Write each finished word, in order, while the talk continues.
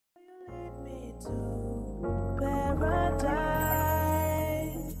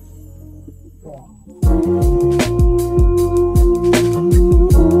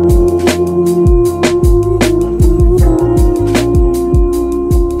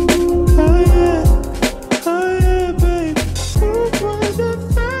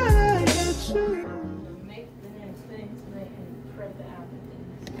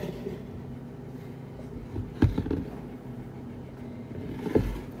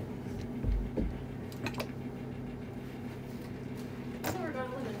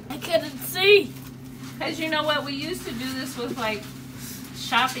Because you know what, we used to do this with like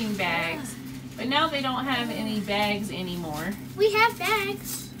shopping bags, but now they don't have any bags anymore. We have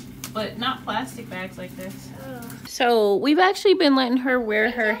bags, but not plastic bags like this. So we've actually been letting her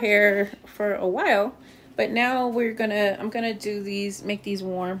wear her hair for a while, but now I'm gonna do these, make these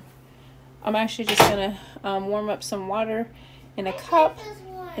warm. I'm actually just gonna warm up some water in a cup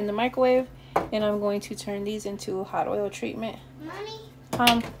in the microwave, and I'm going to turn these into a hot oil treatment. Mommy?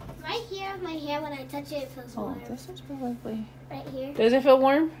 My hair, when I touch it, it feels warm. Oh, this is probably... Right here. Does it feel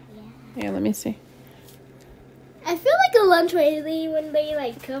warm? Yeah. Yeah, let me see. I feel like a lunch lady when they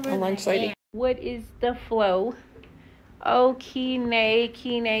like cover a lunch hair. lady. What is the flow? Oh, Kine,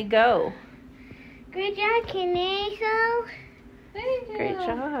 go. Great job, Kine. So. Thank you. Great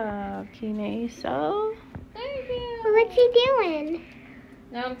job, Kine. So. Thank you. What's he doing?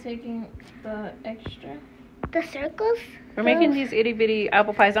 Now I'm taking the extra. The circles? We're making these itty bitty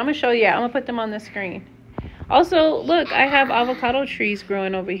apple pies. I'm gonna show you. I'm gonna put them on the screen. Also, look, I have avocado trees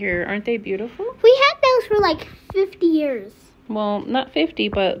growing over here. Aren't they beautiful? We had those for like 50 years. Well, not 50,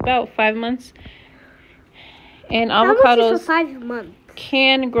 but about 5 months. And avocados for 5 months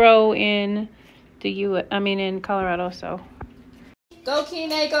can grow in the in Colorado. So. Go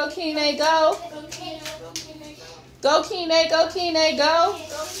Kine, go Kine, go. Go Kine, go Kine, go.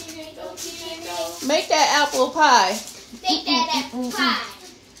 Make that apple pie. Make that apple pie.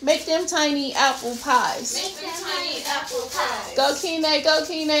 Make them tiny apple pies. Make them tiny apple pies. Go Kine, go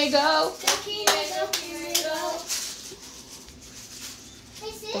Kine, go. Go Kine, go Kine, go.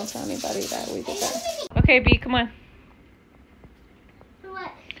 Don't tell anybody that we did that. Okay, B, come on.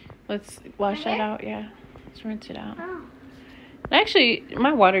 What? Let's wash that out. Yeah, let's rinse it out. Oh. Actually,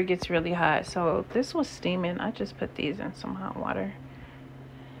 my water gets really hot, so this was steaming. I just put these in some hot water.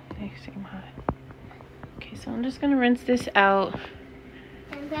 They seem hot. Okay, so I'm just gonna rinse this out.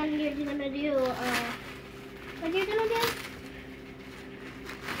 And then you're gonna do, what you're gonna do?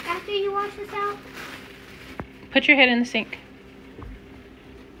 After you wash this out? Put your head in the sink.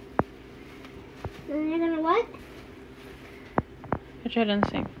 Then you're gonna what? Put your head in the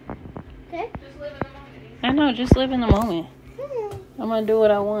sink. Okay. Just live in the moment. I know, just live in the moment. I'm gonna do what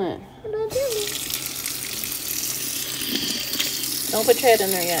I want. Don't put your head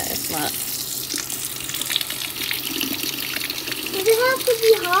in there yet. It's not. Does it have to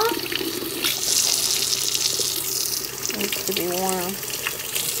be hot? It needs to be warm.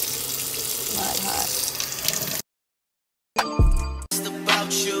 Not hot. It's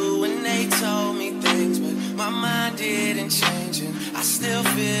about you and they told me things, but my mind didn't change and I still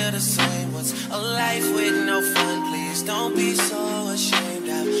feel the same. What's a life with no fun? Please don't be so ashamed.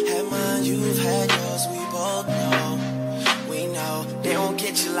 I've had mine, you've had yours. We both know. We know they won't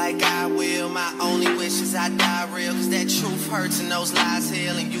get you like I will. My only wish is I die real, cause that truth hurts and those lies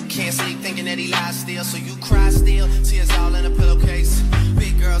heal. And you can't sleep thinking that he lies still, so you cry still. Tears all in a pillowcase.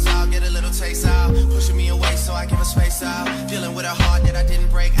 Big girls all get a little taste out, pushing me away so I give her space out. Dealing with a heart that I didn't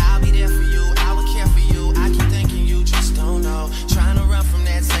break. I'll be there for you, I will care for you. I keep thinking you just don't know. Trying to run from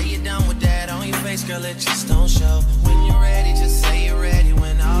that, say you're done with that. On your face, girl, it just don't show. When you're ready, just say you're ready.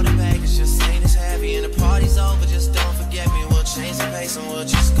 When all the baggage just ain't as heavy and the party's over, just don't forget me. We'll change the pace and we'll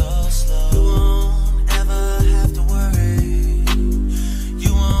just go slow. You won't ever have to worry.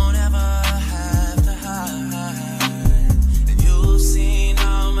 You won't ever have to hide. And you've seen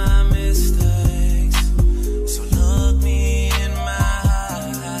all my mistakes, so look me in my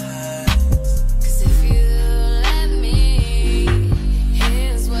eyes. Cause if you let me,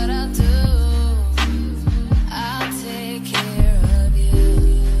 here's what I'll do. I'll take care of you.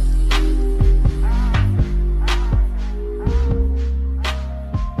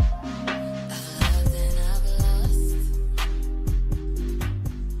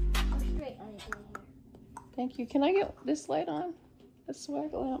 Thank you. Can I get this light on? The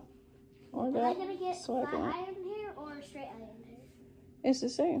swag lamp. Or Am I that gonna get swag flat lamp. iron hair or straight iron hair? It's the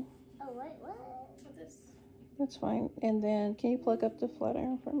same. Oh, what? What's this? That's fine. And then can you plug up the flat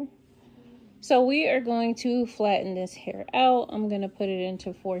iron for me? So we are going to flatten this hair out. I'm going to put it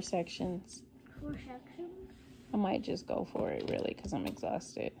into 4 sections. 4 sections? I might just go for it really because I'm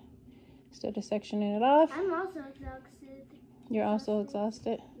exhausted. instead of sectioning it off. I'm also exhausted. You're also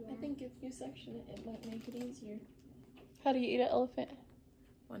exhausted? I think if you section it, it might make it easier. How do you eat an elephant?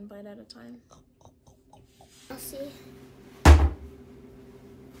 One bite at a time. I'll see.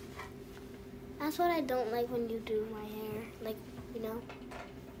 That's what I don't like when you do my hair. Like, you know.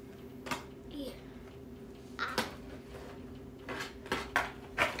 Yeah. Ah.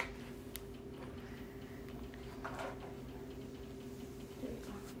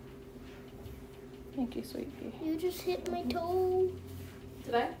 Thank you, sweet pea. You just hit my toe.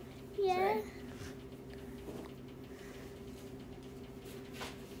 Did I? Yeah. Sorry.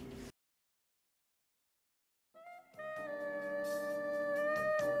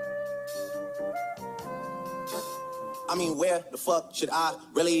 I mean, where the fuck should I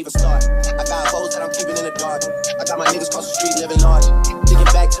really even start? I got hoes that I'm keeping in the dark. I got my niggas across the street living large. Thinking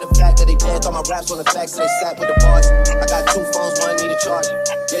back to the fact that they dead, thought my raps on the facts, so they sat with the bars. I got 2 phones, one need a charge.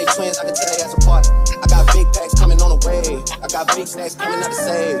 Yeah, they twins, I can tell they ass apart. I got big packs coming on the way. I got big snacks coming out to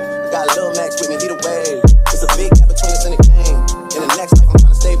save. I got Lil Max with me, he the wave. It's a big gap between us in the game. In the next life, I'm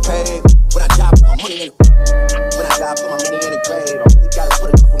trying to stay paid. When I die, put my money in the When I die, put my money in the grave. I really gotta put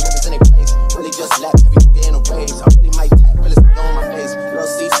a couple niggas in their place. Really just left every nigga in a race. I really might tap, really stick on my face. Lil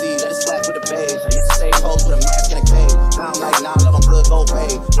CC, let it slap with the babe. I used to say hoes with a mask in a cave. Now I'm like, nah, love them good, go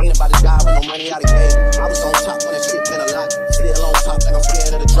away. Ain't about to die with no money out of game. I was on top when that shit been a lot. Still on top like I'm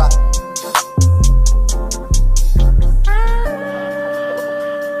scared of the drop.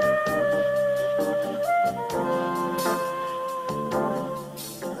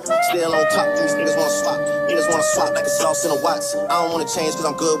 Still on top, these niggas wanna swap. Niggas wanna swap like a sauce in a watts. I don't wanna change cause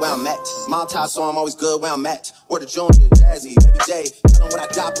I'm good where I'm at. My tie, so I'm always good where I'm at. Word to Junior, Jazzy, Baby J. Tell them when I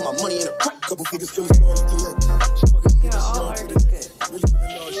die, put my money in a couple figures still going to do it. Yeah, all art is good.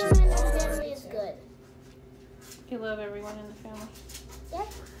 Family is good. You love everyone in the family. Yep.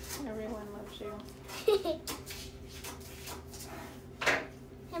 Everyone loves you.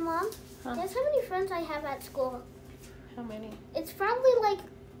 Hey, Mom. Huh? Guess how many friends I have at school? How many? It's probably like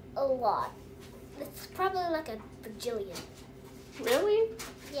a lot. It's probably like a bajillion. Really?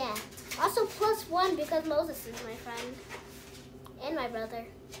 Yeah. Also +1 because Moses is my friend. And my brother.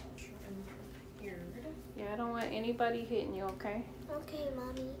 Yeah, I don't want anybody hitting you, okay? Okay,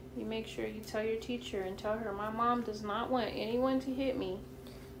 Mommy. You make sure you tell your teacher and tell her my mom does not want anyone to hit me.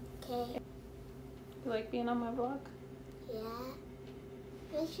 Okay. You like being on my vlog? Yeah.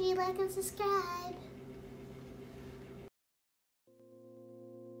 Make sure you like and subscribe.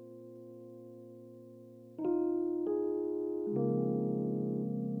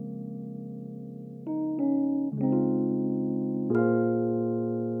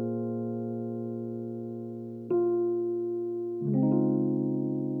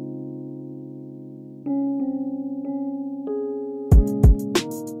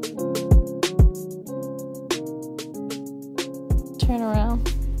 Turn around.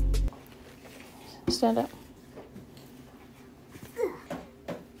 Stand up. I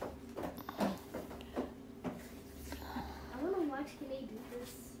want to watch Kenny do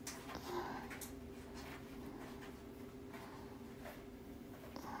this.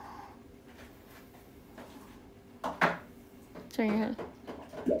 Turn your head.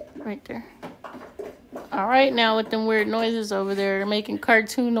 Right there. All right, now with them weird noises over there, making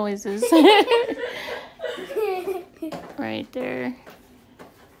cartoon noises. Right there.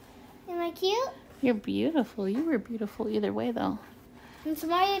 Am I cute? You're beautiful. You were beautiful either way, though. And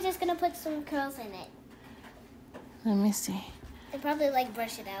tomorrow you're just going to put some curls in it. Let me see. And probably like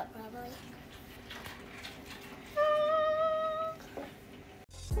brush it out, probably.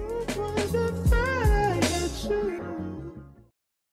 It was a fight.